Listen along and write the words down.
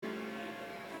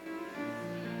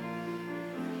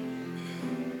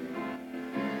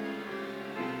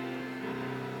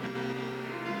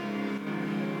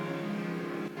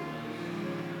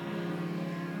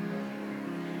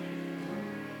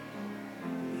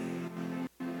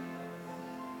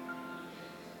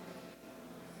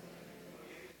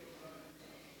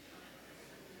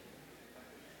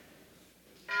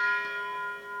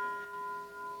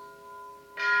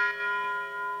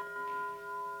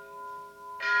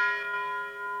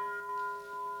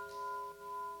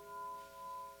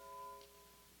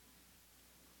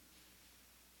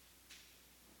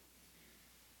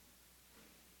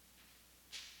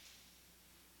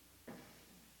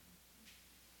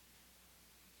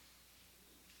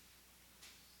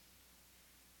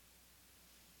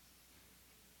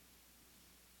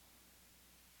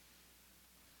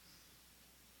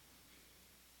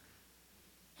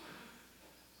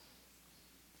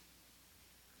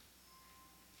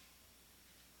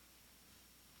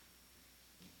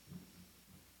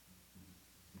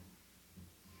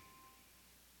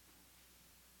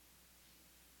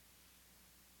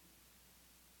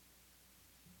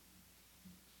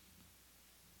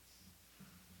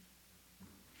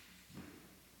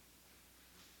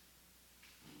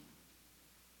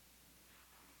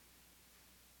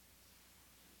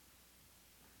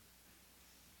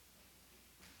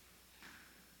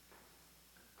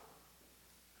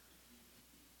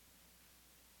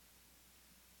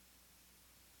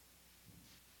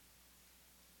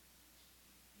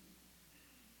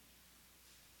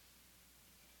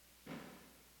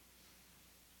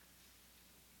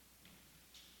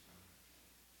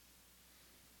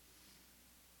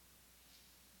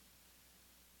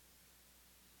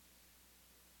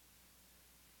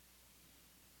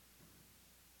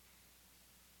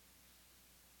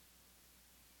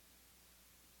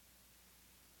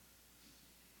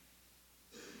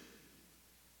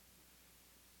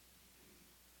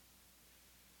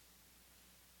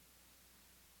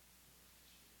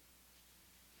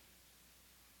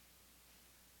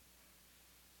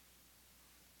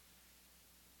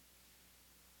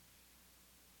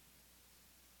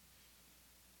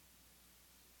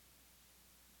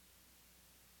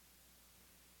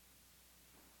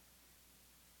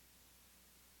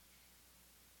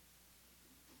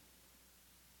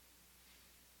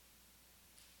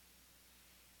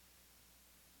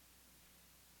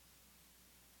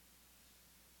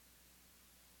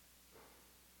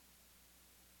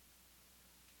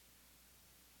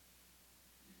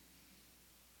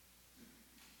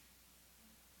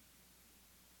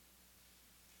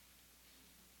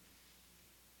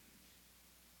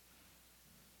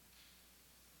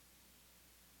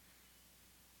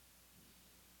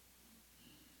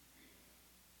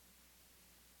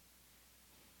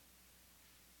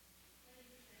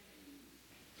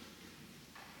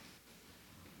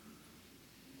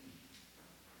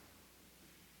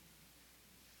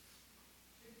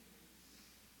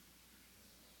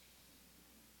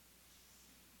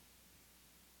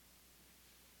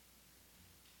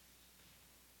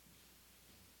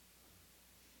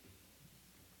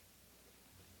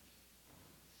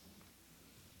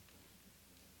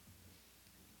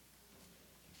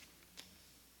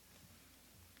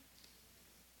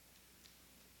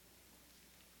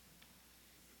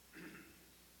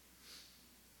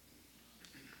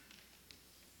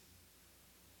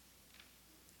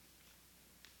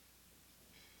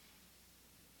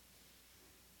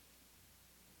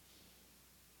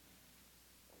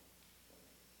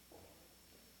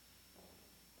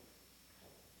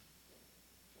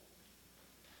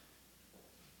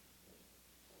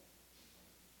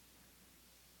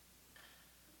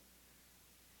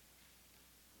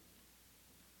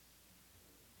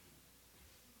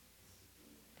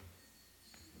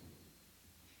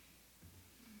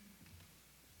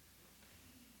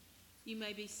You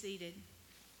may be seated.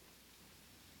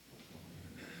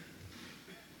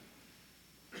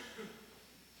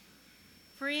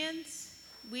 Friends,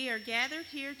 we are gathered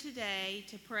here today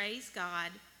to praise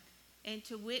God and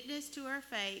to witness to our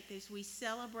faith as we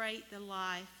celebrate the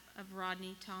life of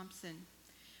Rodney Thompson.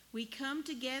 We come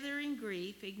together in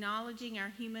grief, acknowledging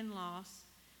our human loss.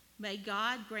 May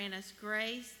God grant us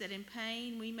grace that in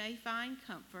pain we may find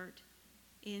comfort,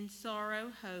 in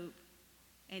sorrow, hope,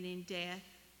 and in death,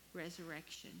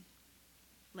 resurrection.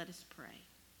 Let us pray.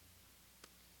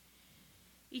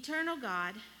 Eternal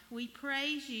God, we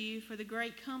praise you for the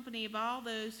great company of all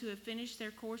those who have finished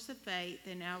their course of faith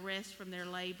and now rest from their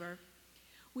labor.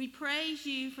 We praise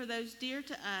you for those dear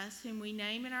to us whom we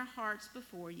name in our hearts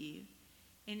before you.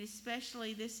 And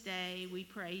especially this day, we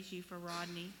praise you for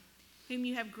Rodney, whom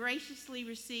you have graciously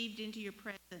received into your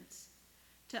presence.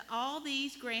 To all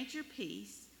these grant your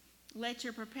peace. Let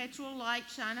your perpetual light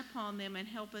shine upon them and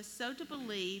help us so to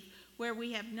believe where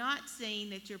we have not seen,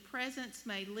 that your presence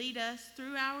may lead us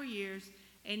through our years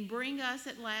and bring us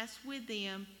at last with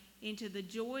them into the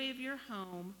joy of your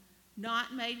home,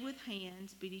 not made with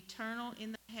hands, but eternal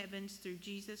in the heavens through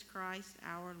Jesus Christ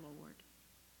our Lord.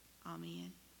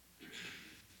 Amen.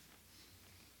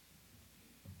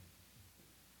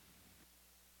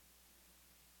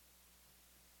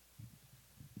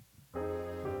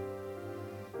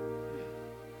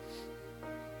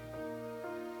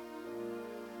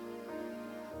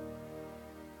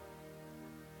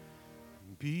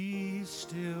 Be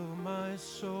still, my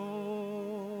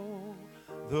soul,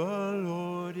 the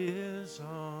Lord is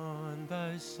on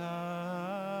thy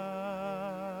side.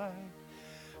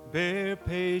 Bear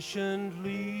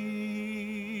patiently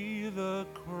the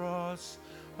cross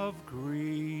of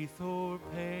grief or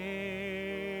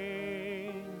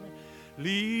pain.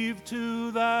 Leave to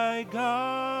thy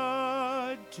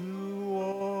God to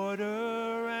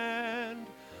order and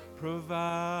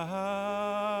provide.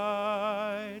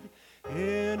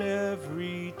 In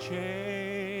every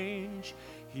change,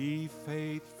 he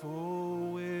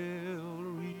faithful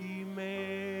will remain.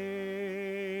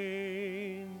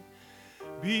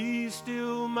 Be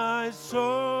still, my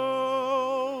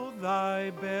soul,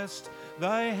 thy best,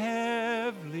 thy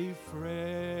heavenly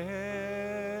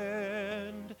friend,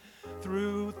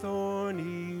 through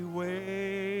thorny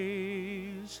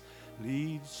ways,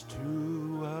 leads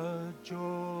to a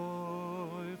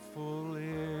joyful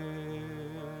end.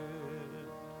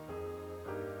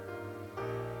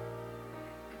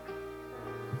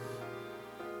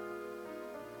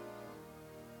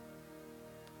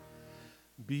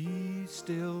 Be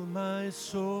still, my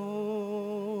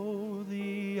soul,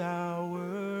 the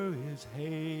hour is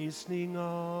hastening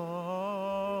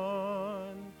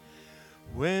on,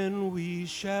 when we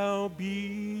shall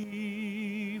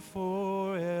be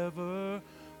forever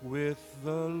with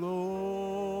the Lord.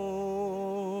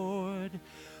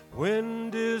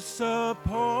 When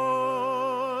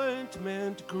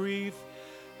disappointment, grief,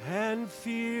 and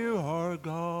fear are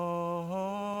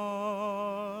gone,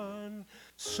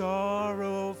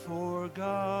 sorrow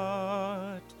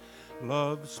forgot,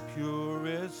 love's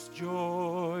purest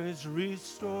joys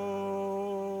restored.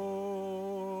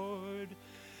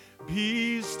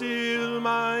 Be still,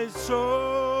 my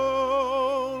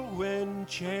soul, when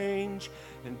change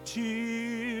and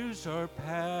tears are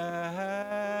past,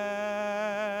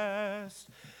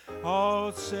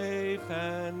 all safe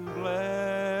and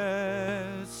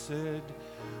blessed,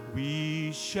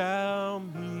 we shall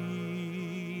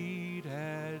meet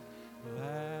at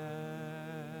last.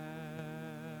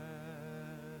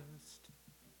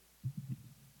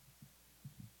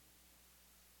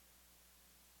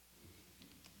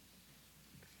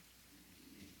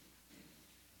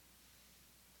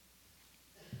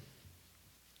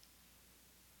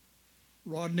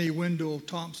 Rodney Wendell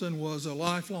Thompson was a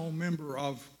lifelong member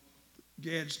of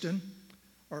Gadsden,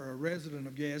 or a resident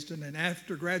of Gadsden, and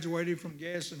after graduating from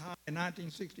Gadsden High in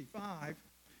 1965,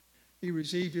 he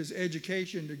received his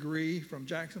education degree from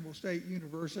Jacksonville State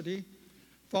University,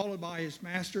 followed by his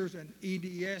master's and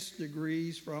EDS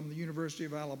degrees from the University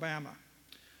of Alabama.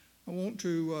 I want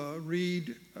to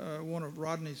read one of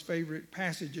Rodney's favorite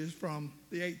passages from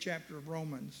the 8th chapter of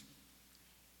Romans.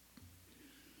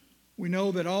 We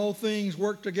know that all things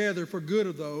work together for good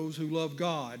of those who love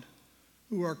God,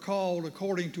 who are called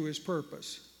according to his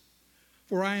purpose.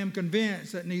 For I am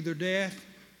convinced that neither death,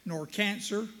 nor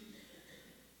cancer,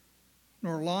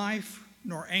 nor life,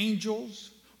 nor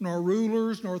angels, nor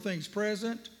rulers, nor things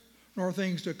present, nor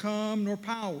things to come, nor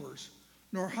powers,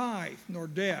 nor height, nor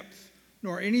depth,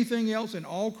 nor anything else in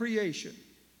all creation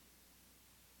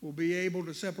will be able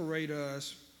to separate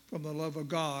us from the love of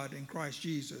God in Christ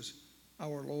Jesus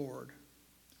our Lord.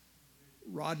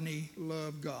 Rodney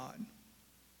loved God.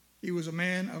 He was a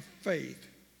man of faith,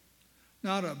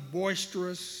 not a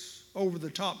boisterous,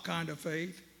 over-the-top kind of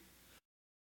faith.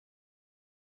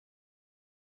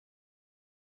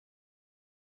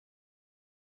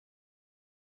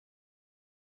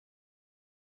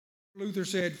 Luther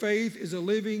said, faith is a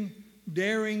living,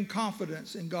 daring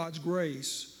confidence in God's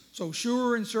grace, so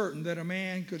sure and certain that a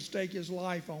man could stake his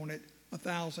life on it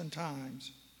 1,000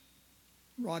 times.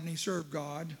 Rodney served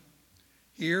God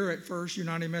here at First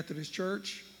United Methodist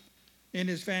Church, in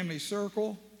his family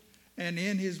circle, and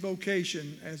in his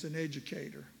vocation as an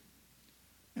educator.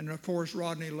 And of course,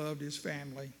 Rodney loved his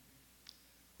family.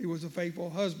 He was a faithful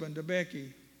husband to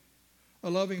Becky, a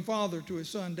loving father to his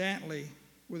son Dantley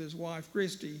with his wife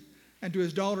Christy, and to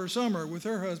his daughter Summer with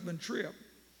her husband Tripp.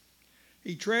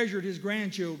 He treasured his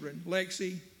grandchildren,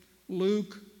 Lexi,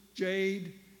 Luke,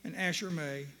 Jade, and Asher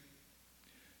May.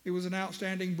 He was an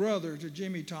outstanding brother to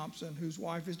Jimmy Thompson, whose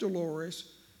wife is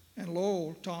Dolores, and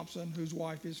Lowell Thompson, whose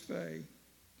wife is Faye.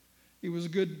 He was a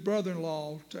good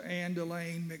brother-in-law to Ann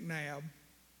Delane McNabb.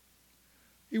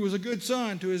 He was a good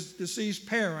son to his deceased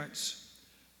parents,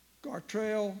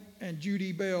 Gartrell and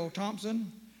Judy Bell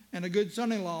Thompson, and a good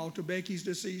son-in-law to Becky's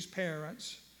deceased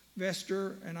parents,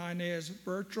 Vester and Inez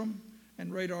Bertram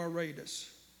and Radar Radis.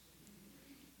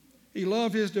 He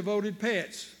loved his devoted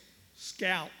pets,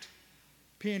 Scout,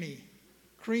 Penny,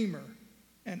 Creamer,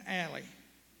 and Allie.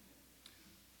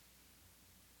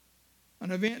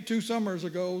 An event 2 summers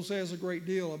ago says a great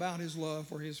deal about his love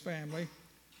for his family.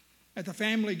 At the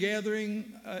family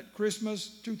gathering at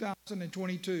Christmas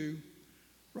 2022,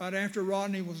 right after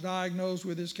Rodney was diagnosed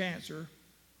with his cancer,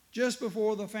 just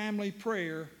before the family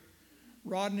prayer,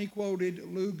 Rodney quoted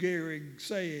Lou Gehrig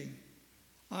saying,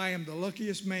 "I am the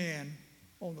luckiest man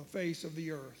on the face of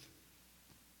the earth."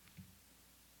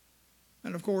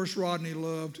 And of course, Rodney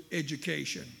loved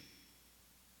education.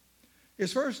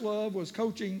 His first love was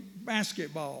coaching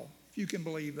basketball, if you can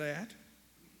believe that.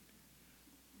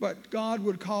 But God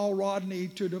would call Rodney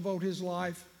to devote his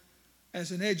life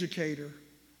as an educator,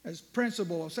 as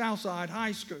principal of Southside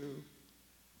High School.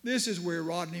 This is where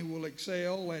Rodney will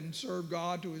excel and serve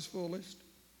God to his fullest.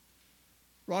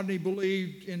 Rodney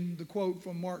believed in the quote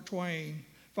from Mark Twain,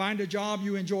 "Find a job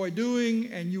you enjoy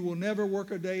doing and you will never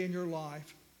work a day in your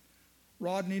life."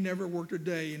 Rodney never worked a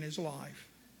day in his life.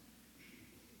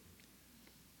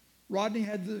 Rodney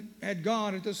had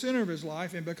God at the center of his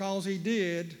life, and because he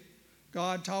did,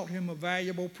 God taught him a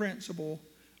valuable principle,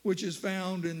 which is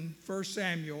found in 1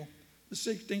 Samuel, the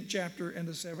 16th chapter and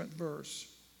the 7th verse.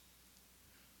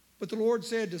 But the Lord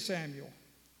said to Samuel,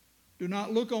 "Do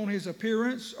not look on his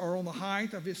appearance or on the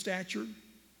height of his stature,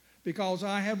 because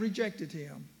I have rejected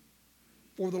him.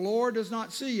 For the Lord does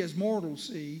not see as mortals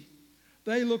see.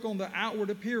 They look on the outward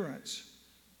appearance,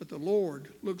 but the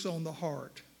Lord looks on the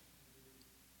heart."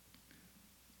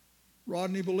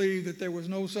 Rodney believed that there was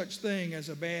no such thing as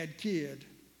a bad kid.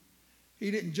 He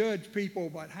didn't judge people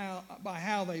by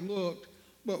how they looked,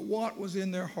 but what was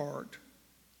in their heart.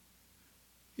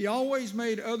 He always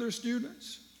made other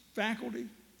students, faculty,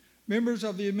 members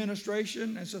of the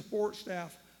administration, and support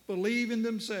staff believe in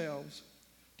themselves,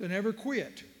 to never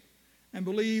quit, and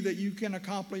believe that you can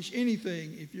accomplish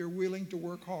anything if you're willing to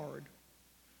work hard.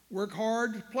 Work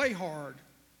hard, play hard.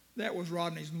 That was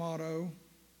Rodney's motto.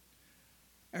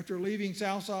 After leaving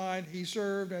Southside, he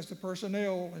served as the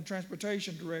personnel and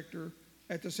transportation director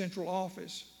at the central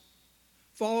office.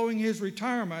 Following his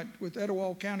retirement with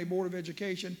Etowah County Board of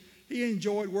Education, he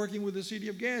enjoyed working with the city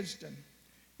of Gadsden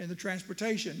in the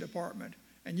transportation department,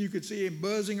 and you could see him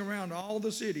buzzing around all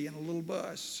the city in a little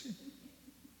bus.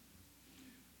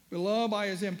 Beloved by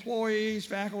his employees,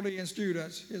 faculty, and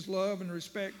students, his love and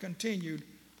respect continued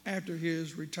after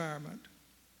his retirement.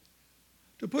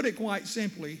 To put it quite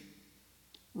simply,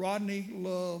 Rodney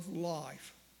loved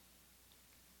life.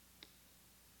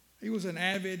 He was an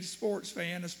avid sports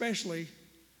fan, especially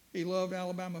he loved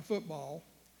Alabama football.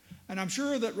 And I'm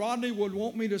sure that Rodney would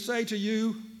want me to say to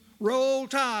you, "Roll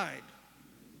Tide."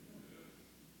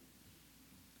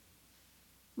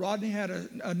 Rodney had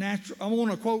a natural, I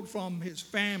want to quote from his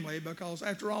family, because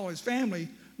after all, his family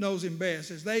knows him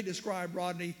best. As they describe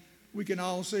Rodney, we can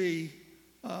all see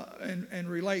and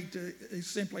relate to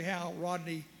simply how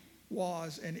Rodney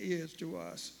was and is to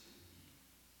us.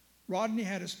 Rodney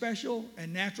had a special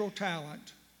and natural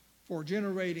talent for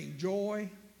generating joy,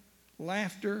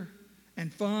 laughter,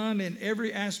 and fun in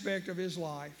every aspect of his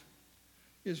life.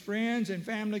 His friends and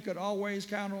family could always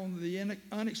count on the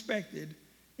unexpected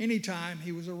anytime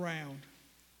he was around.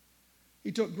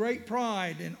 He took great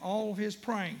pride in all of his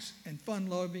pranks and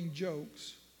fun-loving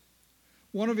jokes.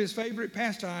 One of his favorite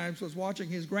pastimes was watching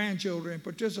his grandchildren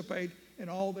participate in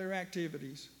all their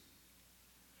activities.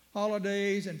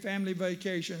 Holidays and family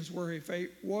vacations were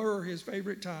his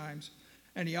favorite times,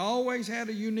 and he always had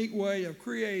a unique way of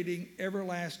creating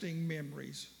everlasting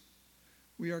memories.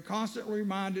 We are constantly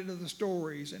reminded of the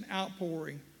stories and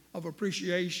outpouring of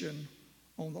appreciation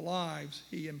on the lives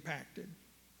he impacted.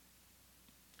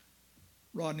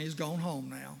 Rodney's gone home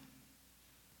now.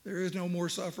 There is no more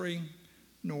suffering,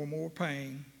 no more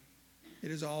pain.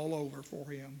 It is all over for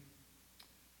him.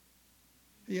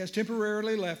 He has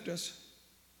temporarily left us,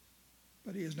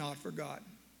 but he is not forgotten.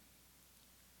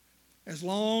 As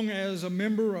long as a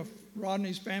member of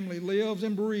Rodney's family lives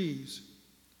and breathes,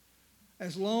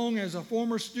 as long as a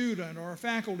former student or a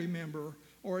faculty member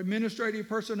or administrative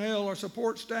personnel or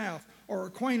support staff or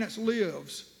acquaintance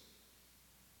lives,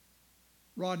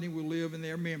 Rodney will live in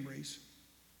their memories,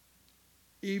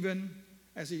 even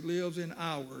as he lives in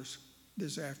ours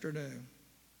this afternoon.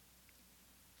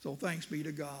 So thanks be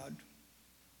to God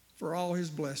for all his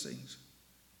blessings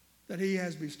that he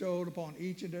has bestowed upon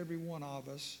each and every one of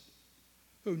us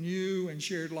who knew and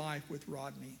shared life with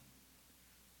Rodney.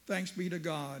 Thanks be to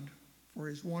God for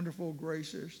his wonderful,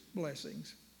 gracious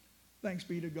blessings. Thanks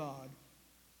be to God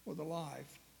for the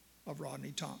life of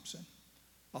Rodney Thompson.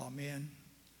 Amen.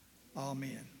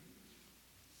 Amen.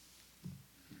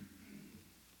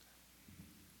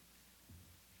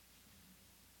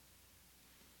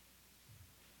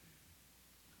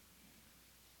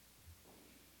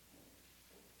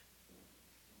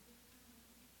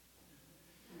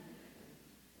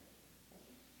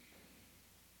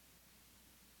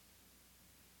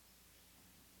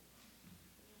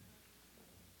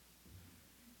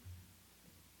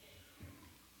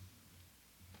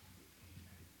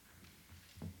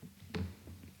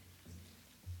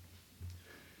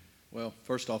 Well,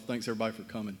 first off, thanks everybody for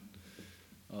coming.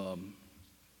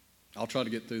 I'll try to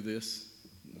get through this.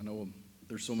 I know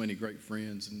there's so many great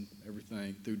friends and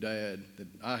everything through Dad that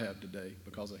I have today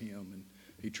because of him, and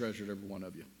he treasured every one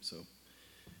of you. So,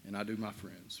 and I do my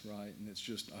friends, right? And it's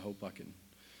just, I hope I can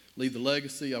leave the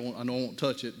legacy. I know I won't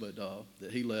touch it, but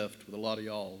that he left with a lot of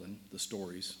y'all and the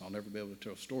stories. I'll never be able to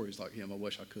tell stories like him. I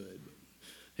wish I could, but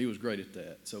he was great at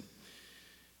that. So,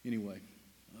 anyway,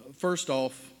 first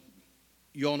off,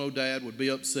 you all know Dad would be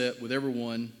upset with every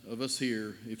one of us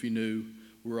here if he knew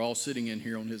we were all sitting in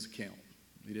here on his account.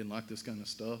 He didn't like this kind of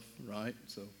stuff, right?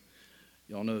 So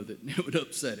y'all know that it would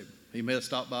upset him. He may have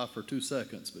stopped by for 2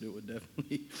 seconds, but it would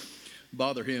definitely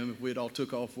bother him if we had all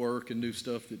took off work and do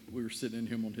stuff that we were sitting in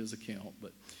him on his account.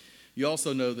 But you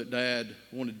also know that Dad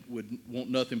would want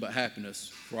nothing but happiness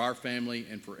for our family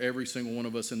and for every single one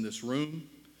of us in this room.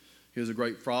 He was a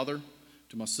great father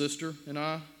to my sister and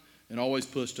I, and always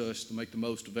pushed us to make the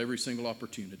most of every single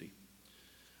opportunity.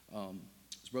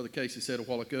 As Brother Casey said a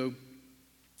while ago,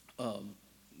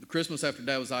 the Christmas after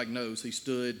Dad was diagnosed, he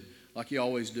stood like he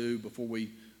always do before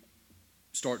we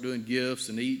start doing gifts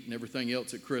and eat and everything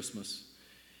else at Christmas.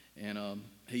 And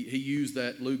he used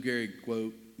that Lou Gehrig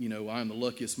quote, you know, I am the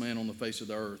luckiest man on the face of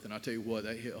the earth. And I tell you what,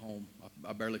 that hit home.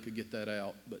 I barely could get that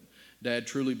out. But Dad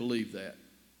truly believed that.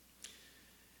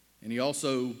 And he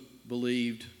also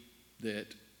believed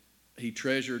that he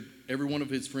treasured every one of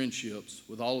his friendships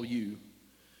with all of you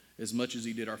as much as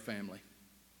he did our family.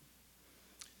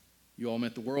 You all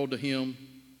meant the world to him,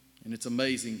 and it's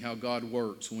amazing how God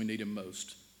works when we need him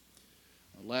most.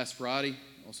 Last Friday,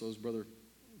 also as Brother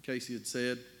Casey had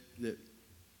said, that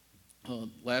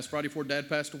last Friday before Dad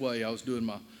passed away, I was doing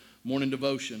my morning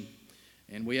devotion,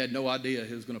 and we had no idea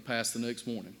he was going to pass the next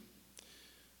morning.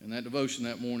 And that devotion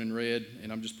that morning read,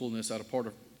 and I'm just pulling this out of part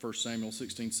of 1 Samuel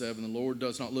 16:7, the Lord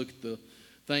does not look at the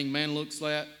thing man looks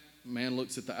at. Man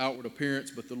looks at the outward appearance,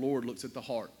 but the Lord looks at the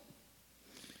heart.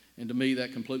 And to me,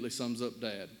 that completely sums up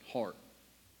Dad, heart.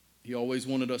 He always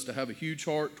wanted us to have a huge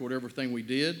heart toward everything we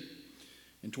did,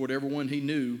 and toward everyone he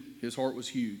knew, his heart was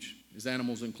huge, his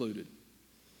animals included.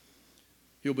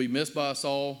 He'll be missed by us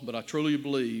all, but I truly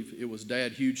believe it was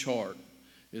Dad's huge heart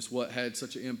is what had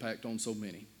such an impact on so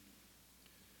many.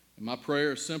 And my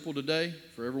prayer is simple today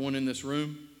for everyone in this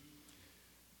room.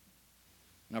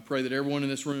 And I pray that everyone in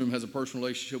this room has a personal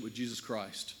relationship with Jesus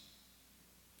Christ.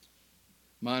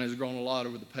 Mine has grown a lot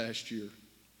over the past year,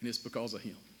 and it's because of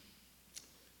him.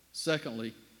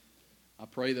 Secondly, I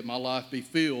pray that my life be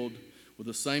filled with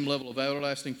the same level of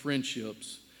everlasting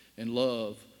friendships and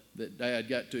love that Dad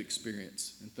got to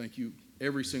experience. And thank you,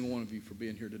 every single one of you, for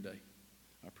being here today.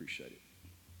 I appreciate it.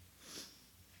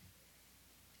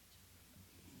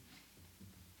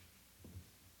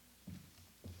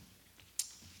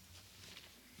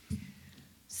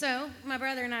 So, my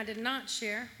brother and I did not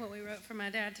share what we wrote for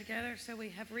my dad together, so we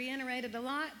have reiterated a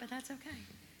lot, but that's okay.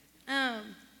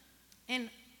 And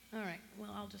All right,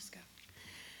 well, I'll just go.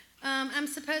 I'm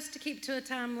supposed to keep to a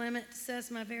time limit, says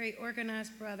my very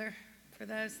organized brother. For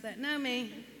those that know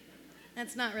me,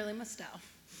 that's not really my style.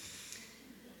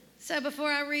 So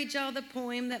before I read y'all the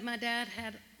poem that my dad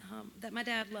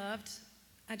loved,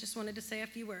 I just wanted to say a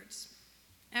few words.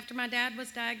 After my dad was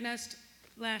diagnosed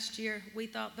last year, we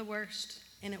thought the worst,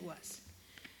 and it was.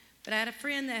 But I had a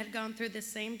friend that had gone through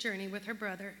this same journey with her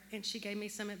brother, and she gave me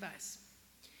some advice.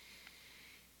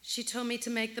 She told me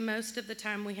to make the most of the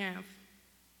time we have,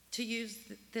 to use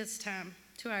this time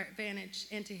to our advantage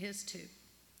and to his too.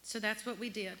 So that's what we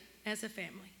did as a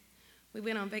family. We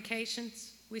went on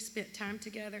vacations, we spent time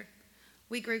together,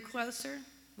 we grew closer,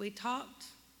 we talked,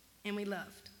 and we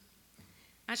loved.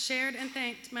 I shared and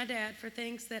thanked my dad for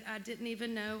things that I didn't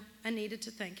even know I needed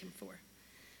to thank him for,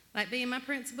 like being my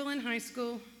principal in high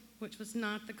school, which was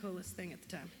not the coolest thing at the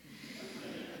time.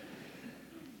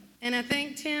 And I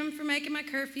thanked him for making my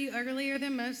curfew earlier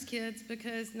than most kids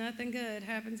because nothing good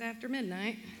happens after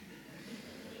midnight.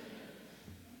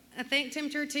 I thanked him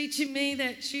for teaching me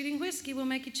that shooting whiskey will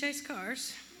make you chase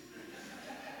cars.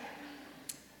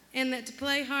 And that to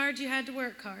play hard, you had to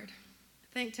work hard. I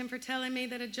thanked him for telling me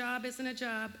that a job isn't a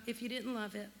job if you didn't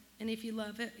love it. And if you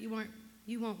love it, you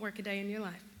won't work a day in your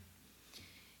life.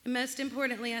 And most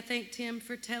importantly, I thanked him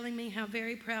for telling me how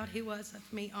very proud he was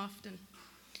of me often.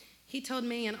 He told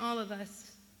me and all of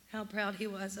us how proud he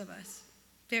was of us,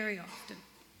 very often.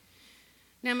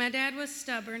 Now, my dad was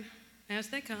stubborn, as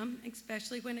they come,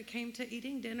 especially when it came to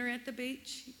eating dinner at the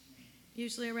beach,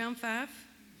 usually around 5.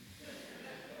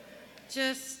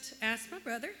 Just ask my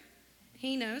brother.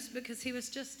 He knows because he was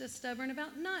just as stubborn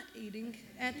about not eating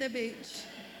at the beach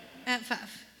at 5.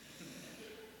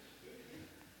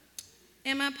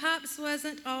 And my pops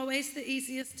wasn't always the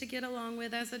easiest to get along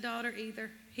with as a daughter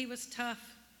either. He was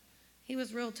tough. He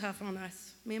was real tough on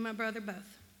us, me and my brother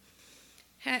both.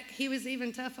 Heck, he was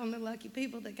even tough on the lucky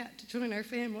people that got to join our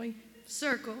family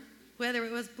circle, whether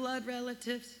it was blood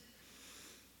relatives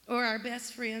or our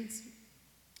best friends.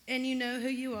 And you know who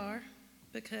you are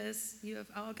because you have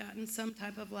all gotten some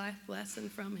type of life lesson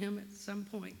from him at some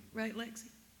point. Right, Lexi?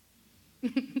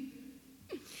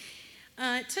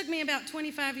 It took me about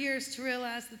 25 years to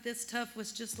realize that this tough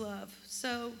was just love.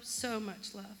 So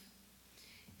much love.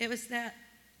 It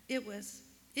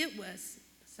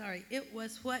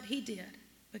was what he did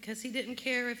because he didn't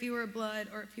care if you were blood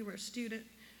or if you were a student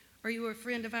or you were a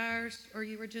friend of ours or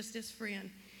you were just his friend.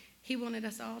 He wanted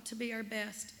us all to be our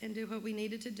best and do what we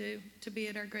needed to do to be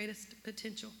at our greatest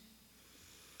potential.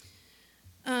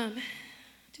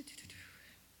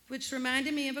 Which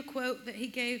reminded me of a quote that he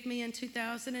gave me in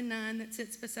 2009 that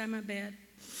sits beside my bed.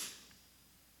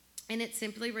 And it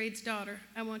simply reads, "Daughter,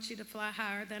 I want you to fly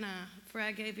higher than I, for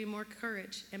I gave you more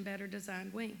courage and better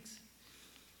designed wings."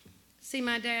 See,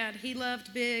 my dad, he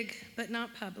loved big, but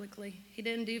not publicly. He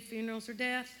didn't do funerals or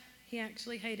death. He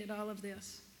actually hated all of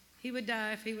this. He would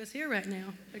die if he was here right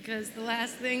now, because the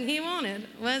last thing he wanted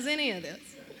was any of this.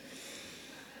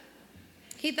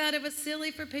 He thought it was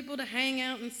silly for people to hang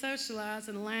out and socialize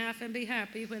and laugh and be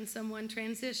happy when someone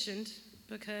transitioned,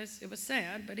 because it was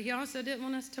sad, but he also didn't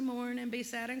want us to mourn and be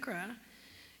sad and cry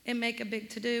and make a big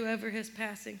to-do over his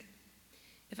passing.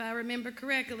 If I remember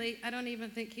correctly, I don't even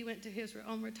think he went to his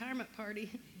own retirement party.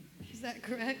 Is that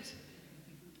correct?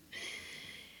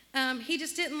 He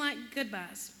just didn't like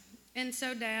goodbyes. And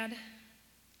so, Dad,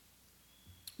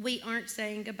 we aren't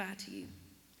saying goodbye to you.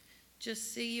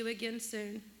 Just see you again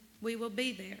soon. We will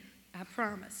be there. I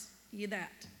promise you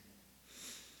that.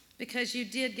 Because you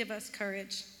did give us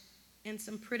courage and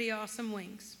some pretty awesome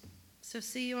wings. So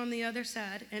see you on the other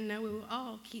side, and know we will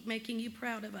all keep making you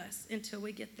proud of us until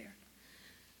we get there.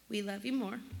 We love you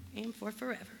more and for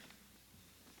forever.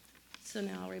 So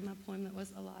now I'll read my poem that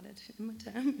was allotted in my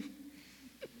time.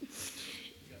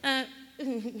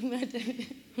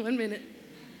 1 minute.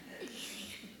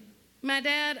 My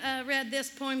dad read this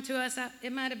poem to us.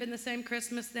 It might have been the same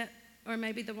Christmas or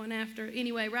maybe the one after.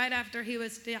 Anyway, right after he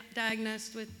was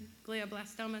diagnosed with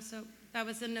glioblastoma. So that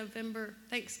was in November,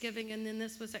 Thanksgiving, and then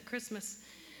this was at Christmas.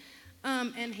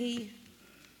 And he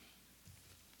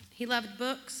loved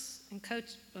books and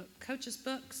coaches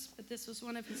books, but this was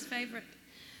one of his favorite.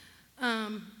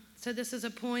 So this is a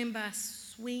poem by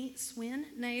Swin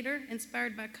Nader,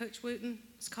 inspired by Coach Wooten.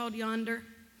 It's called Yonder.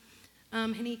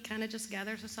 And he kind of just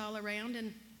gathers us all around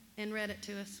and read it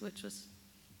to us, which was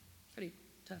pretty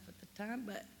tough at the time.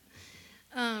 But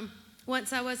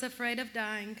once I was afraid of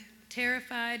dying,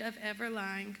 terrified of ever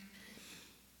lying.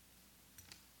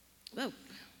 Whoa,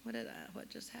 what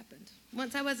just happened?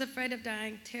 Once I was afraid of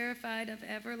dying, terrified of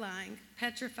ever lying,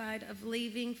 petrified of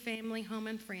leaving family, home,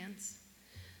 and friends.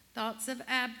 Thoughts of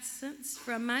absence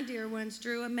from my dear ones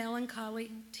drew a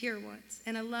melancholy tear once,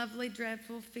 and a lovely,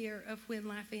 dreadful fear of when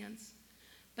life ends.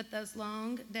 But those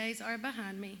long days are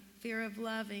behind me. Fear of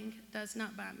loving does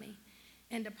not bind me,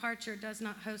 and departure does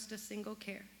not host a single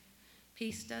care.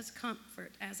 Peace does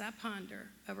comfort as I ponder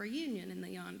a reunion in the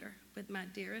yonder with my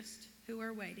dearest who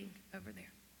are waiting over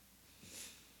there.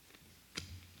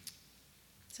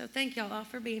 So thank y'all all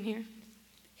for being here.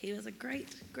 He was a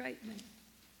great, great man.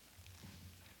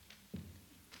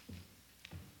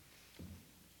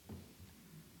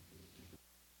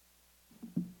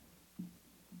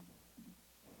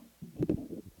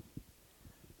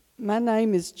 My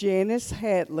name is Janice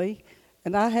Hatley,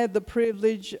 and I had the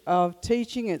privilege of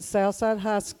teaching at Southside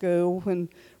High School when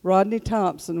Rodney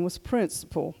Thompson was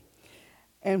principal.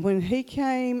 And when he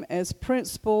came as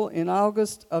principal in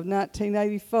August of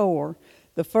 1984,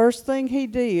 the first thing he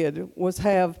did was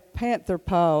have panther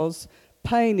paws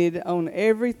painted on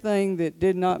everything that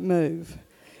did not move.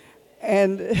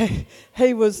 And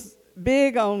he was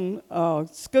big on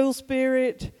school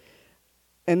spirit.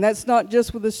 And that's not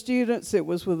just with the students, it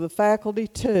was with the faculty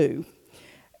too.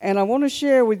 And I want to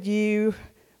share with you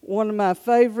one of my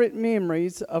favorite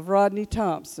memories of Rodney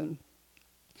Thompson.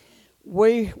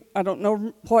 I don't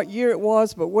know what year it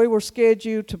was, but we were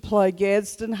scheduled to play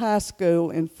Gadsden High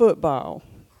School in football.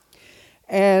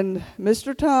 And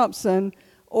Mr. Thompson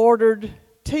ordered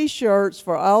T-shirts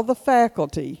for all the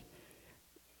faculty.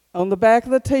 On the back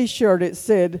of the T-shirt it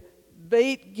said,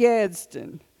 "Beat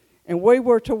Gadsden." And we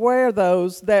were to wear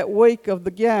those that week of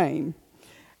the game.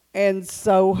 And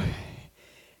so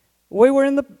we were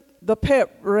in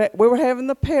we were having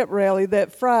the pep rally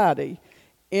that Friday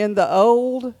in the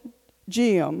old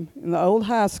gym, in the old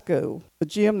high school, the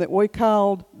gym that we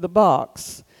called the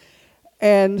box.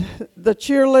 And the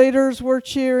cheerleaders were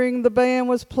cheering, the band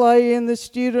was playing, the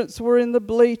students were in the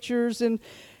bleachers, and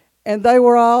they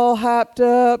were all hyped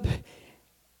up.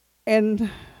 And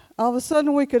all of a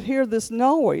sudden we could hear this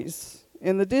noise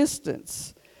in the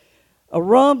distance, a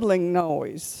rumbling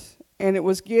noise, and it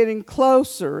was getting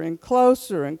closer and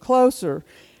closer and closer.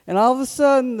 And all of a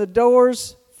sudden the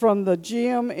doors from the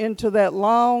gym into that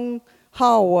long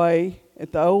hallway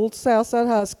at the old Southside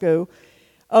High School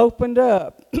opened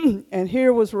up, and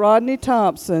here was Rodney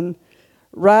Thompson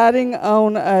riding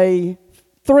on a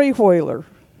three-wheeler.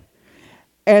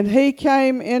 And he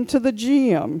came into the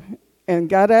gym and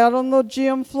got out on the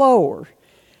gym floor,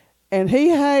 and he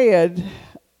had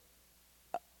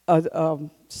a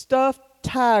stuffed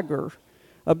tiger,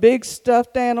 a big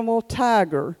stuffed animal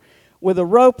tiger with a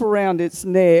rope around its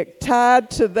neck tied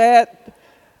to that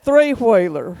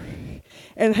three-wheeler.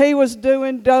 And he was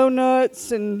doing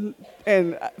donuts and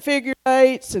figure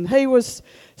eights, and he was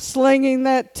slinging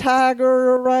that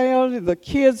tiger around, and the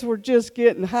kids were just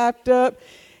getting hyped up.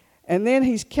 And then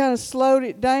he kind of slowed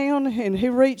it down, and he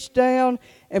reached down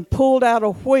and pulled out a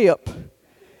whip.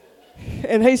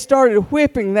 And he started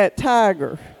whipping that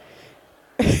tiger.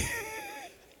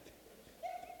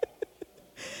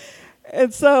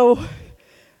 And so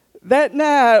that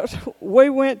night, we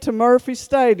went to Murphy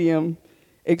Stadium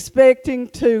expecting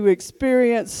to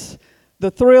experience the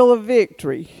thrill of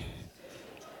victory.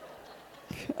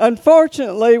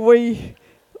 Unfortunately,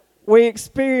 we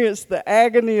experienced the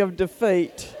agony of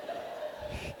defeat.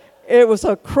 It was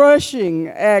a crushing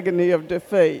agony of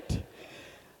defeat.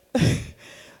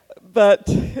 But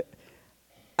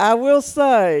I will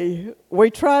say, we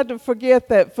tried to forget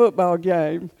that football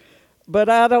game, but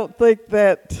I don't think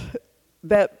that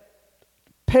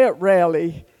pep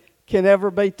rally can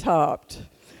ever be topped.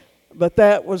 But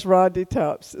that was Rodney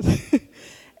Thompson.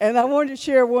 And I wanted to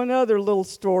share one other little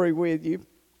story with you.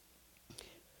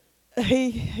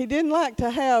 He didn't like to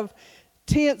have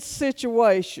tense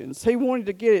situations. He wanted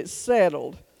to get it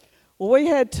settled. Well, we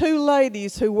had two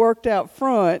ladies who worked out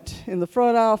front in the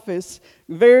front office,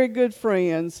 very good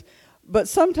friends, but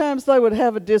sometimes they would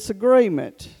have a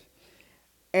disagreement.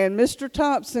 And Mr.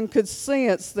 Thompson could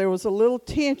sense there was a little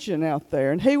tension out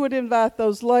there, and he would invite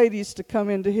those ladies to come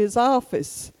into his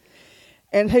office.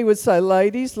 And he would say,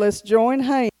 "Ladies, let's join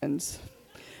hands,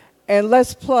 and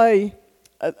let's play,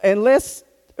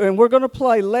 and we're going to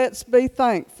play Let's Be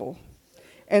Thankful."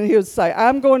 And he would say,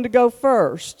 "I'm going to go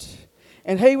first."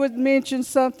 And he would mention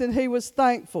something he was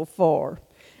thankful for.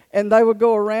 And they would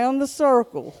go around the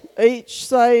circle, each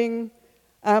saying,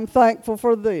 "I'm thankful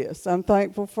for this, I'm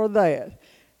thankful for that,"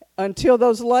 until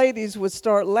those ladies would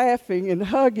start laughing and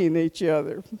hugging each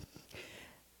other.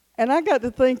 And I got to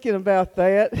thinking about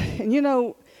that. And you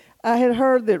know, I had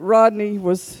heard that Rodney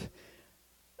was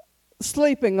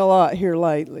sleeping a lot here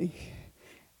lately.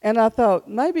 And I thought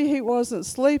maybe he wasn't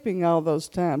sleeping all those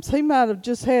times. He might have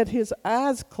just had his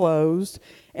eyes closed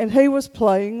and he was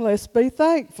playing Let's Be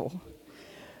Thankful.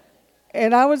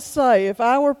 And I would say, if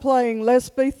I were playing Let's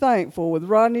Be Thankful with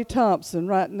Rodney Thompson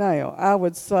right now, I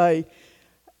would say,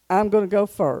 I'm going to go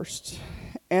first.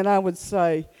 And I would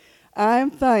say, I am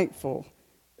thankful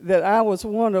that I was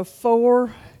one of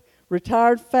 4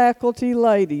 retired faculty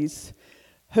ladies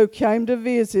who came to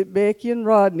visit Becky and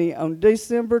Rodney on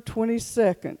December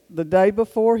 22nd, the day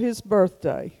before his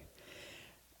birthday.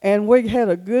 And we had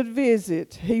a good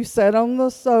visit. He sat on the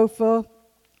sofa,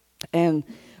 and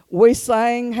we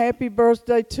sang happy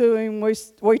birthday to him.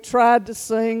 We tried to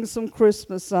sing some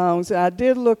Christmas songs. I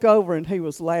did look over, and he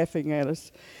was laughing at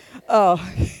us.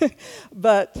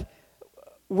 But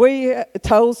we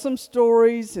told some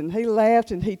stories, and he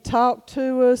laughed, and he talked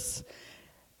to us.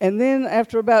 And then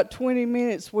after about 20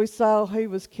 minutes, we saw he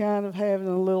was kind of having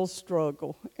a little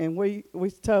struggle. And we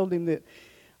told him that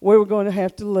we were going to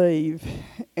have to leave.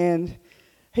 And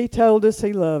he told us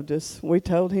he loved us. We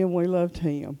told him we loved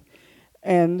him.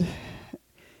 And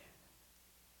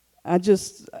I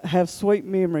just have sweet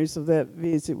memories of that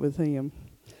visit with him.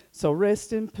 So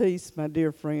rest in peace, my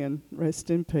dear friend.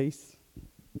 Rest in peace.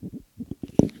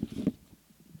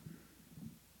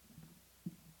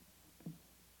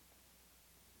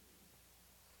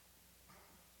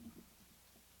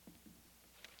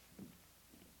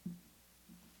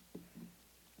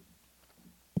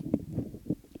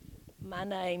 My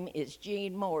name is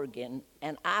Jean Morgan,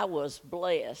 and I was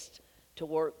blessed to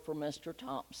work for Mr.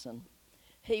 Thompson.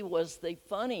 He was the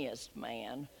funniest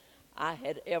man I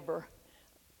had ever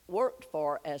worked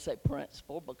for as a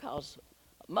principal, because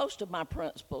most of my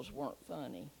principals weren't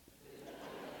funny.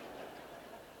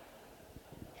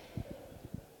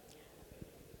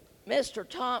 Mr.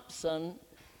 Thompson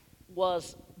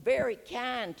was very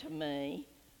kind to me,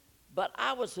 but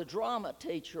I was a drama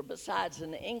teacher besides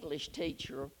an English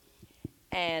teacher.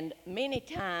 And many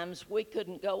times we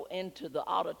couldn't go into the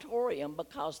auditorium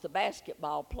because the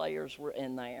basketball players were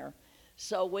in there.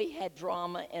 So we had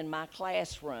drama in my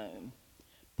classroom.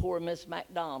 Poor Miss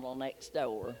McDonald next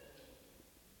door.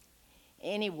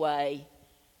 Anyway,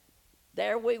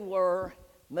 there we were,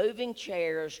 moving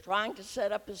chairs, trying to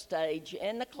set up a stage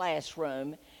in the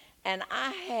classroom. And I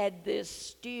had this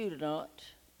student,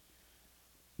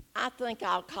 I think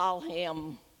I'll call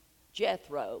him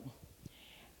Jethro.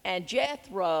 And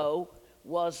Jethro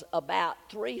was about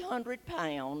 300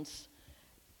 pounds,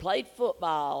 played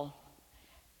football,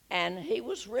 and he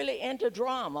was really into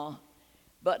drama,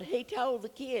 but he told the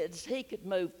kids he could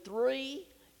move 3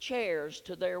 chairs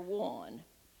to their one,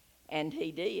 and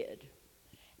he did.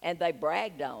 And they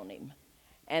bragged on him,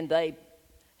 and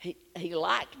he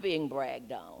liked being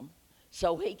bragged on.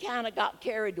 So he kind of got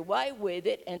carried away with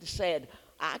it and said,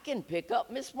 I can pick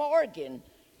up Miss Morgan,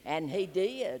 and he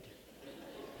did.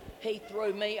 He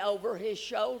threw me over his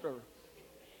shoulder.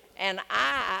 And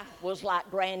I was like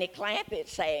Granny Clampett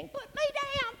saying, put me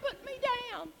down, put me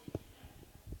down.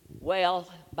 Well,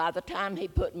 by the time he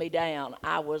put me down,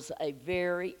 I was a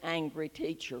very angry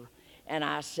teacher. And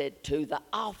I said, to the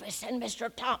office and Mr.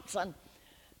 Thompson.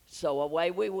 So away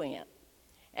we went.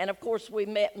 And of course, we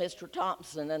met Mr.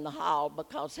 Thompson in the hall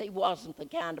because he wasn't the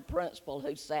kind of principal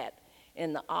who sat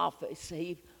in the office.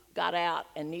 He got out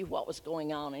and knew what was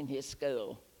going on in his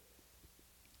school.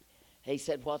 He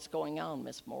said, what's going on,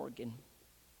 Miss Morgan?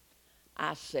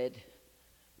 I said,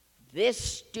 this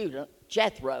student,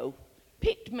 Jethro,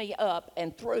 picked me up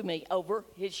and threw me over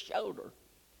his shoulder.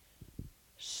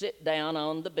 Sit down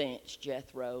on the bench,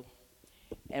 Jethro.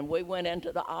 And we went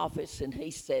into the office, and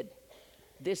he said,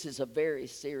 this is a very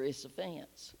serious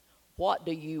offense. What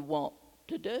do you want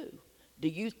to do? Do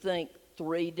you think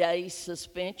 3 days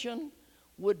suspension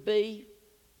would be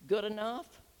good enough?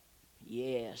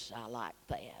 Yes, I like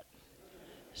that.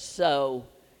 So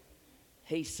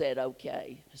he said,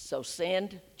 okay. So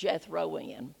send Jethro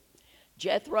in.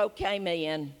 Jethro came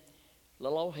in,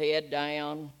 little old head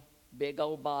down, big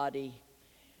old body.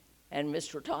 And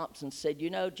Mr. Thompson said, you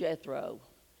know, Jethro,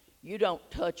 you don't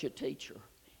touch a teacher.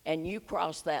 And you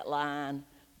crossed that line.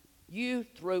 You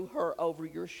threw her over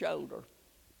your shoulder.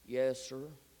 Yes, sir.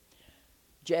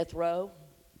 Jethro,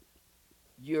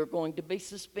 you're going to be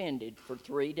suspended for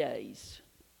 3 days.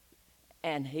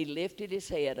 And he lifted his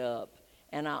head up,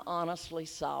 and I honestly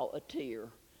saw a tear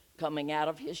coming out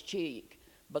of his cheek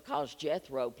because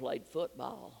Jethro played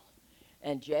football,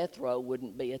 and Jethro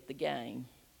wouldn't be at the game.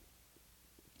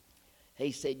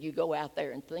 He said, you go out there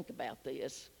and think about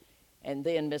this, and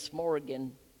then Miss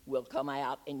Morgan will come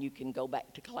out, and you can go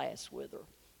back to class with her,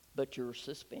 but you're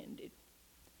suspended.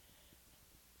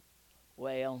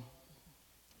 Well,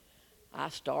 I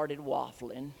started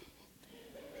waffling.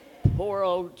 Poor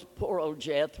old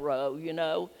Jethro, you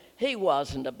know, he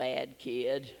wasn't a bad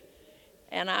kid.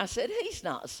 And I said, he's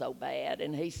not so bad.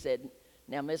 And he said,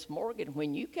 now, Miss Morgan,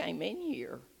 when you came in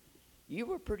here, you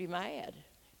were pretty mad.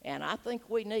 And I think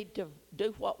we need to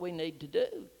do what we need to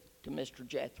do to Mr.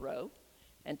 Jethro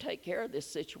and take care of this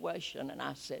situation. And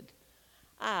I said,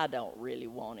 I don't really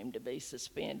want him to be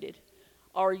suspended.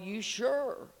 Are you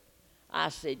sure? I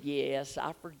said, yes,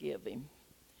 I forgive him.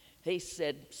 He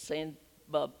said, send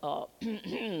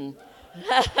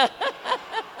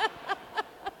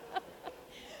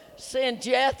send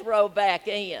Jethro back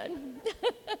in.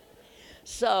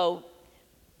 So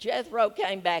Jethro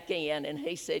came back in, and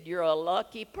he said, you're a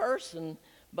lucky person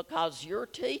because your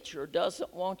teacher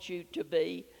doesn't want you to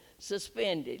be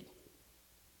suspended.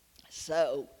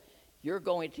 So you're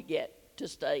going to get to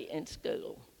stay in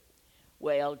school.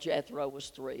 Well, Jethro was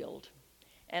thrilled.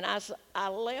 And as I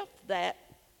left that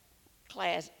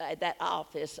that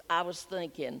office, I was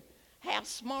thinking how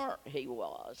smart he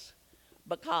was,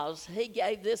 because he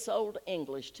gave this old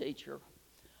English teacher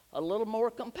a little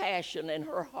more compassion in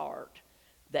her heart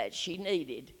that she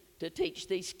needed to teach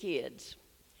these kids.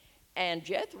 And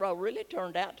Jethro really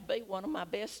turned out to be one of my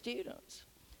best students.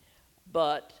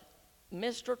 But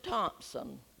Mr.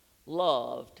 Thompson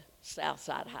loved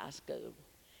Southside High School,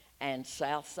 and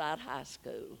Southside High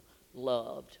School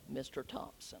loved Mr.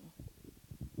 Thompson.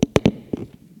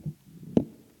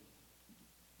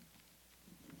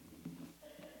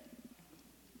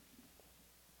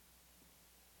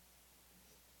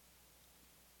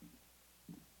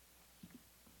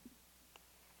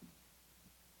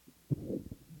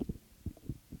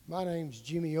 My name's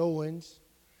Jimmy Owens,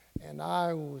 and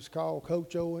I was called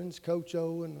Coach Owens, Coach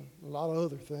O, and a lot of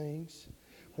other things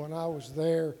when I was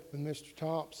there with Mr.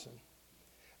 Thompson.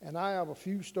 And I have a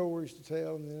few stories to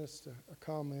tell, and then just a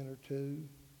comment or two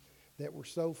that were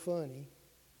so funny.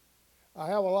 I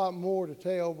have a lot more to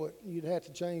tell, but you'd have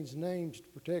to change the names to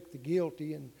protect the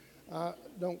guilty, and I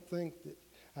don't think that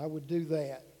I would do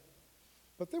that.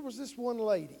 But there was this one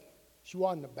lady. She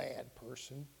wasn't a bad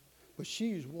person, but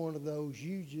she was one of those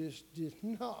you just did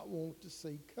not want to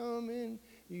see coming.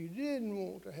 You didn't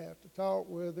want to have to talk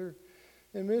with her.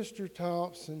 And Mr.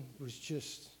 Thompson was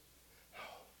just,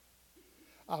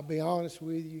 I'll be honest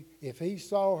with you, if he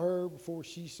saw her before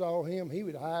she saw him, he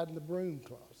would hide in the broom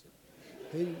closet.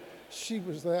 She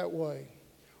was that way.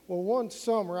 Well, one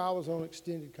summer I was on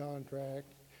extended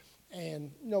contract, and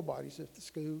nobody's at the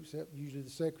school except usually the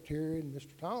secretary and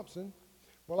Mr. Thompson.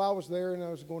 Well, I was there, and I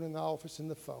was going in the office, and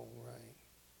the phone rang.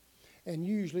 And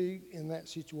usually in that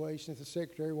situation, if the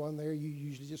secretary wasn't there, you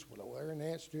usually just went over there and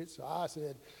answered it. So I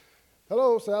said,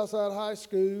 hello, Southside High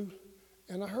School.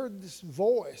 And I heard this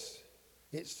voice.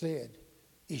 It said,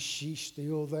 is she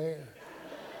still there?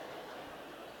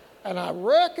 And I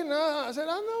recognized, I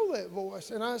know that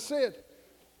voice. And I said,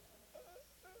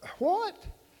 what?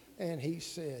 And he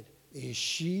said, is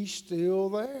she still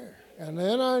there? And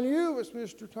then I knew it was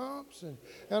Mr. Thompson.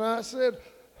 And I said,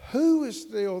 who is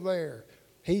still there?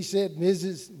 He said,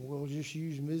 we'll just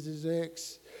use Mrs.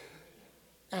 X.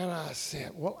 And I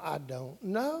said, well, I don't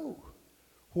know.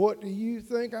 What do you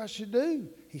think I should do?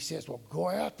 He says, well, go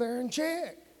out there and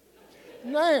check.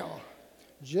 Now,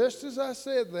 just as I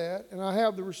said that, and I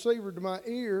have the receiver to my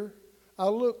ear, I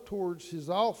look towards his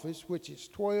office, which is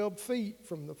 12 feet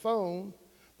from the phone.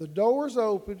 The door's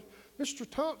open. Mr.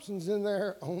 Thompson's in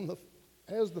there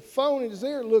has the phone in his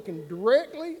ear looking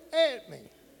directly at me.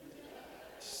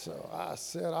 So I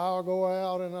said, I'll go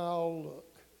out and I'll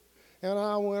look. And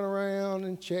I went around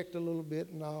and checked a little bit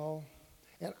and all.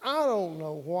 And I don't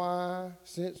know why,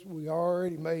 since we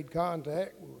already made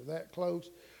contact, we were that close,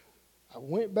 I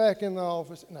went back in the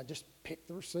office and I just picked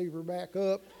the receiver back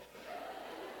up.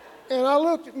 And I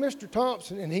looked at Mr.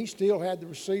 Thompson, and he still had the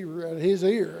receiver at his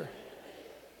ear.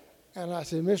 And I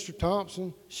said, Mr.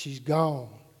 Thompson, she's gone.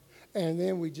 And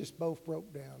then we just both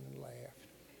broke down and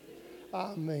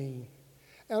laughed.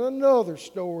 And another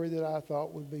story that I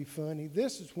thought would be funny,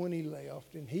 this is when he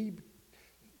left, and he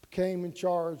became in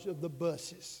charge of the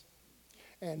buses.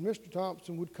 And Mr.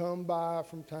 Thompson would come by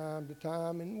from time to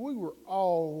time, and we were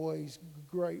always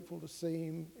grateful to see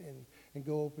him and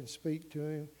go up and speak to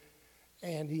him.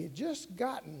 And he had just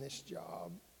gotten this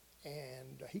job,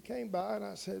 and he came by, and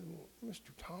I said, well,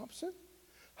 Mr. Thompson,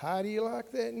 how do you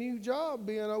like that new job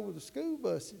being over the school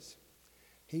buses?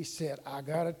 He said, I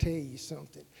got to tell you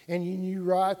something. And you knew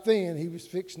right then he was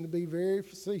fixing to be very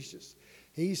facetious.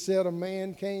 He said, a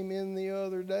man came in the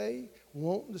other day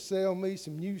wanting to sell me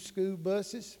some new school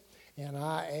buses, and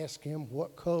I asked him,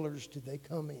 what colors did they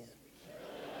come in?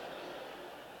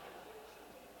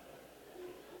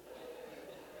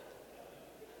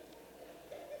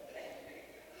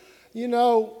 You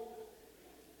know,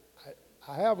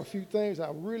 I have a few things I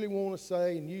really want to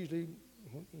say, and usually,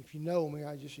 if you know me,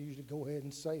 I just usually go ahead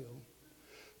and say them.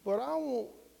 But I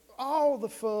want all the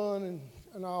fun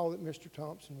and all that Mr.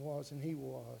 Thompson was, and he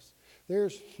was.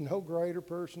 There's no greater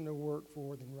person to work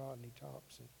for than Rodney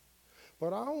Thompson.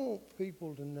 But I want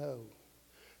people to know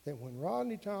that when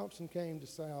Rodney Thompson came to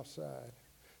Southside,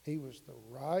 he was the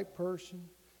right person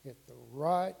at the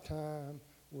right time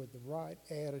with the right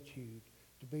attitude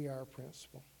to be our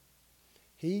principal.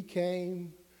 He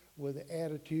came with the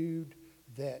attitude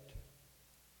that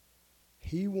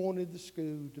he wanted the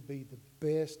school to be the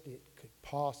best it could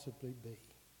possibly be.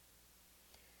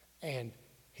 And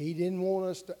he didn't want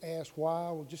us to ask why.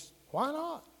 Well, just why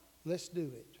not? Let's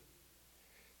do it.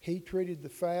 He treated the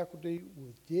faculty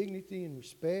with dignity and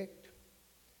respect.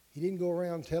 He didn't go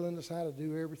around telling us how to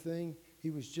do everything. He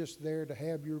was just there to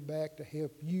have your back, to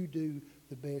help you do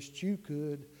the best you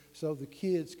could so the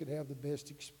kids could have the best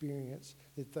experience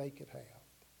that they could have.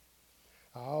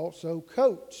 I also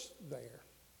coached there.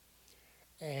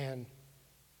 And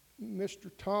Mr.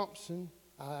 Thompson,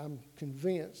 I'm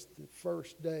convinced the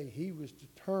first day he was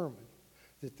determined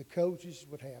that the coaches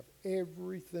would have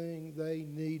everything they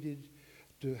needed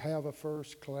to have a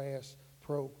first-class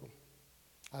program.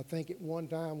 I think at one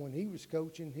time when he was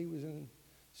coaching, he was in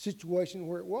a situation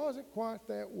where it wasn't quite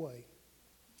that way.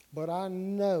 But I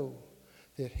know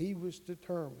that he was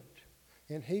determined,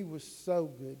 and he was so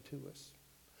good to us.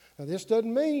 Now, this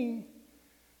doesn't mean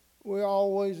we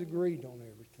always agreed on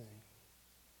everything.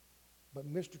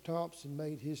 But Mr. Thompson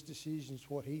made his decisions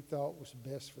what he thought was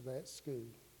best for that school.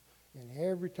 And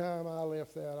every time I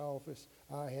left that office,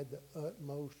 I had the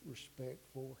utmost respect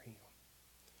for him.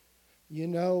 You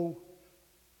know,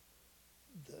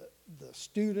 the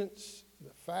students,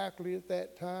 the faculty at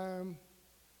that time,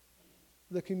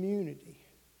 the community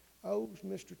owes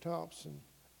Mr. Thompson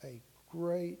a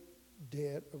great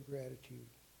debt of gratitude.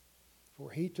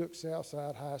 For he took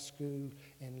Southside High School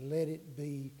and let it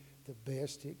be the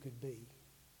best it could be.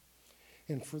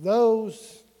 And for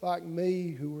those like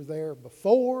me who were there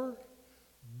before,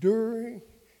 during,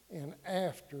 and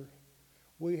after,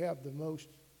 we have the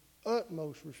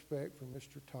utmost respect for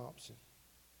Mr. Thompson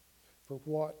for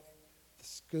what the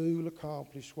school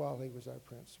accomplished while he was our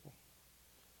principal.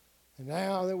 And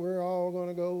now that we're all going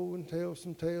to go and tell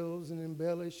some tales and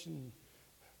embellish and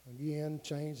again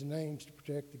change the names to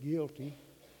protect the guilty,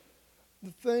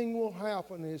 the thing will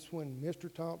happen is when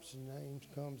Mr. Thompson's name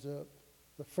comes up,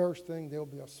 the first thing, there'll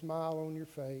be a smile on your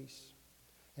face.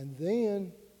 And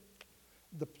then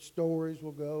the stories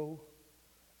will go,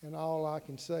 and all I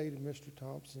can say to Mr.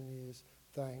 Thompson is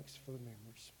thanks for the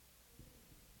memories.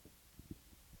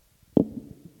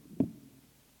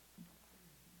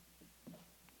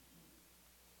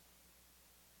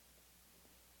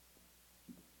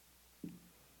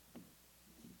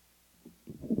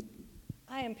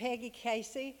 I am Peggy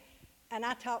Casey, and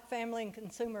I taught family and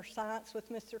consumer science with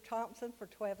Mr. Thompson for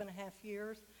 12 and a half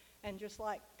years. And just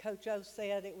like Coach O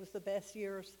said, it was the best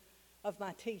years of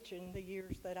my teaching, the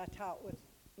years that I taught with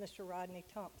Mr. Rodney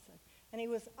Thompson. And he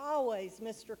was always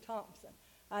Mr. Thompson.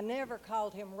 I never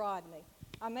called him Rodney.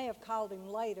 I may have called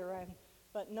him later,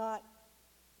 but not,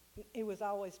 he was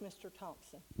always Mr.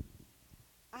 Thompson.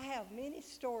 I have many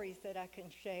stories that I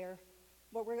can share,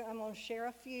 but I'm going to share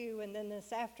a few, and then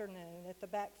this afternoon at the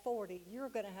back 40, you're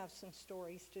going to have some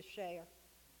stories to share.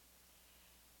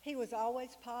 He was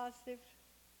always positive,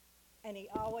 and he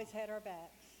always had our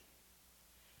backs.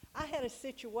 I had a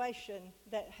situation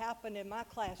that happened in my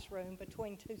classroom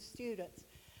between two students.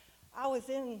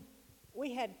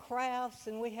 We had crafts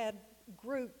and we had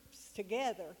groups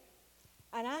together,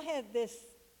 and I had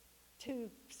two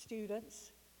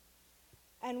students,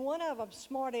 and one of them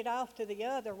smarted off to the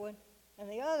other one, and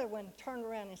the other one turned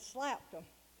around and slapped him.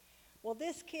 Well,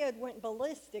 this kid went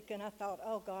ballistic, and I thought,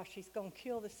 oh gosh, he's going to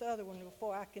kill this other one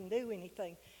before I can do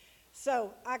anything.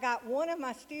 So I got one of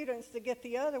my students to get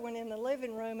the other one in the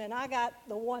living room, and I got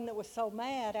the one that was so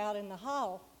mad out in the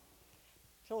hall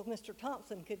so Mr.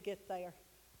 Thompson could get there.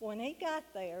 When he got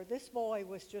there, this boy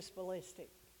was just ballistic,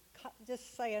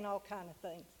 just saying all kind of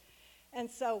things. And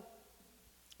so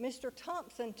Mr.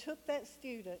 Thompson took that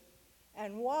student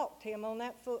and walked him on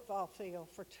that football field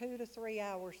for 2 to 3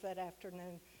 hours that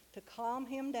afternoon to calm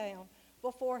him down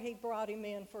before he brought him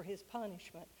in for his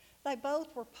punishment. They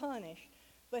both were punished,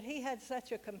 but he had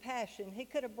such a compassion. He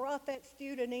could have brought that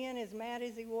student in as mad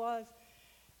as he was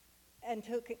and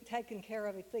taken care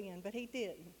of it then, but he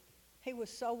didn't. He was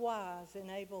so wise and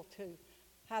able to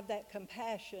have that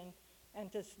compassion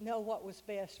and to know what was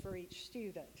best for each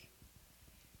student.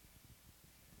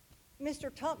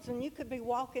 Mr. Thompson, you could be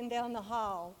walking down the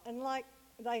hall, and like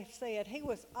they said he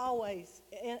was always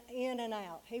in and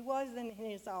out. He wasn't in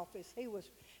his office.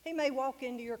 He may walk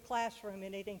into your classroom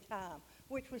at any time,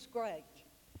 which was great.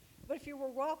 But if you were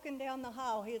walking down the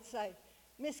hall, he'd say,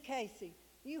 "Miss Casey,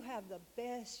 you have the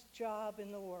best job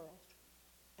in the world."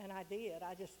 And I did.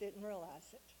 I just didn't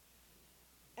realize it.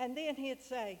 And then he'd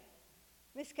say,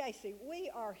 "Miss Casey, we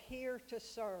are here to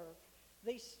serve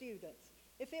these students.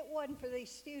 If it wasn't for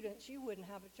these students, you wouldn't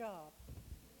have a job."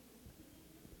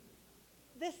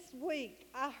 This week,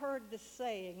 I heard this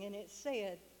saying, and it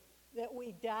said that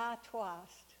we die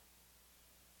twice.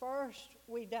 First,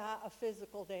 we die a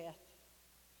physical death.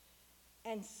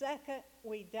 And second,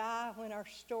 we die when our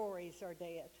stories are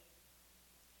dead.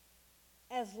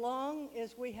 As long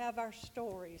as we have our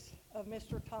stories of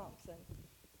Mr. Thompson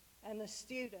and the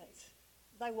students,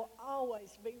 they will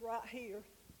always be right here,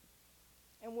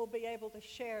 and we'll be able to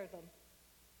share them.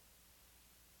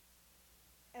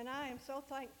 And I am so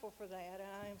thankful for that, and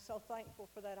I am so thankful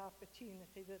for that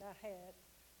opportunity that I had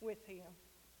with him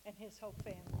and his whole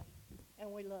family.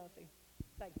 And we love him.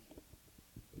 Thank you.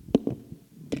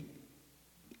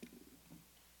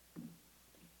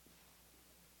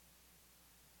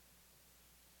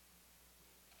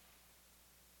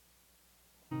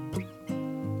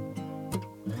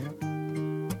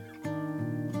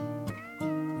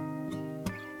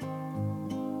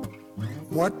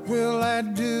 What will I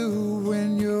do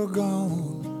when you're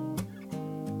gone?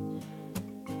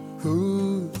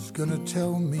 Who's gonna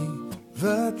tell me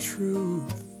the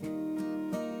truth?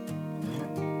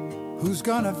 Who's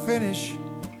gonna finish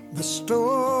the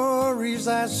stories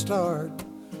I start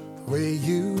the way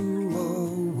you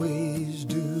always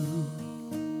do?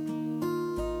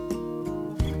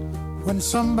 When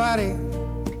somebody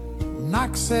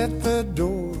knocks at the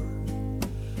door,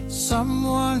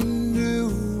 someone new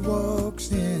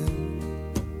walks in,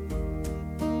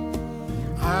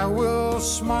 I will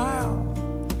smile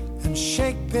and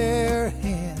shake their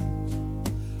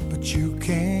hands, but you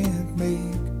can't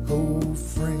make old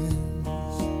friends.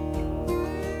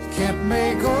 Can't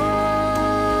make old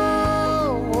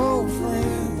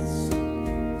friends.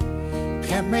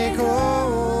 Can't make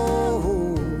old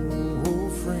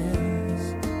friends.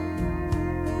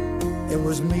 It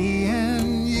was me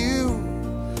and you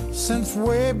since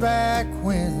way back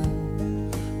when,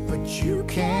 but you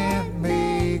can't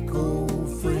make old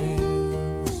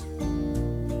friends.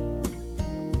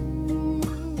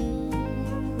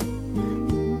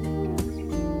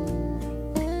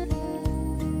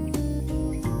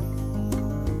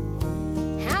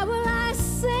 How will I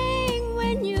sing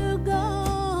when you're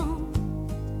gone?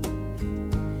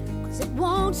 'Cause it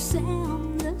won't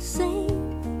sound the same.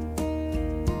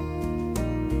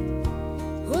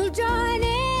 We'll join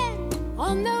in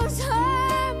on those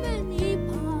harmony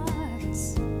parts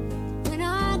when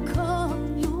I call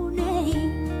your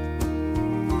name.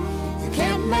 You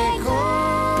can't make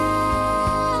old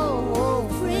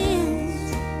friends.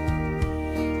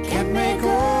 Can't make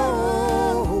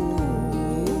old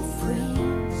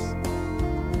friends.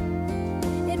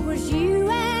 It was you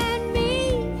and me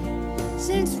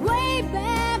since way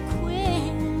back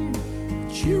when,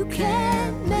 but you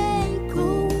can't make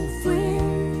old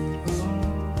friends.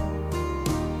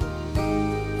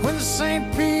 When St.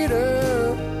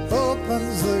 Peter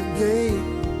opens the gate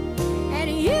And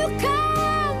you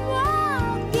come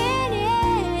walking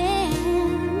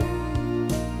in,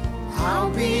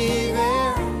 I'll be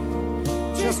there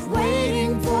just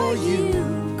waiting for you.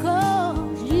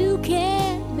 'cause you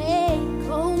can't make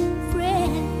old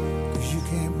friends. 'Cause you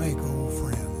can't make old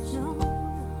friends. No.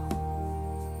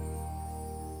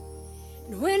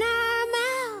 And when I'm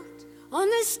out on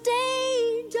the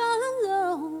stage all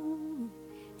alone,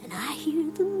 and I hear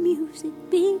the music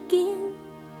begin,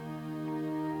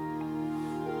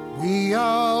 We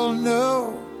all know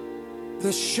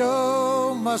the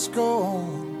show must go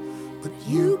on, but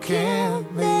you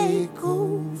can't make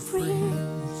old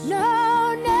friends.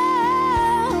 no, no,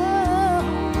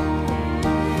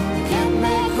 You can't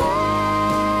make old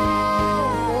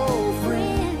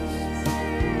friends.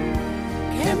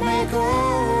 Can't make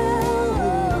old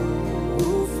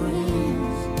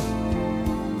friends.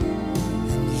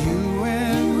 And you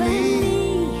and me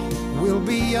will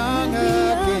be young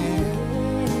again.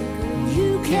 you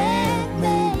Can't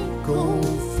make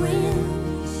old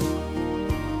friends.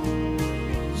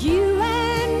 You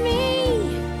and me,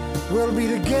 We'll be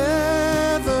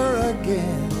together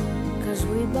again. 'cause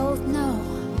we both know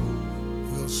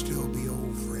We'll still be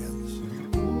old friends.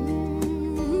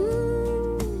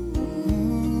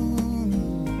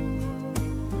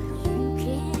 you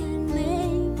can't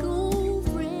make old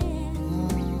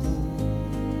friends.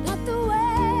 Not the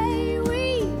way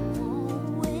we've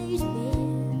always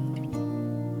been.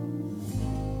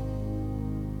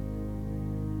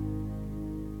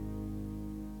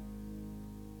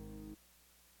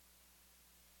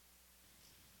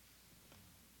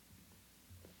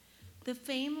 The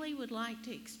family would like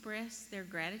to express their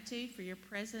gratitude for your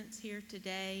presence here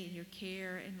today and your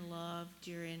care and love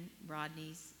during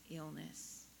Rodney's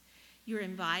illness. You're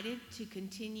invited to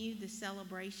continue the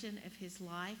celebration of his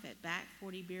life at Back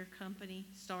 40 Beer Company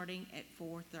starting at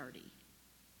 4:30.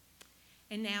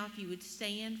 And now if you would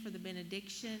stand for the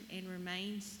benediction and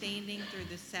remain standing through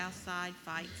the South Side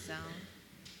Fight Zone.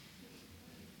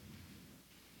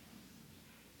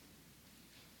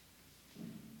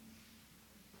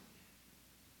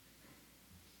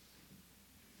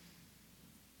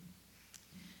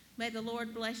 May the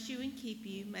Lord bless you and keep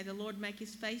you. May the Lord make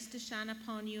his face to shine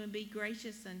upon you and be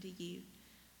gracious unto you.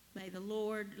 May the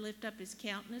Lord lift up his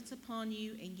countenance upon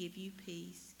you and give you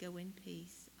peace. Go in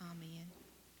peace. Amen.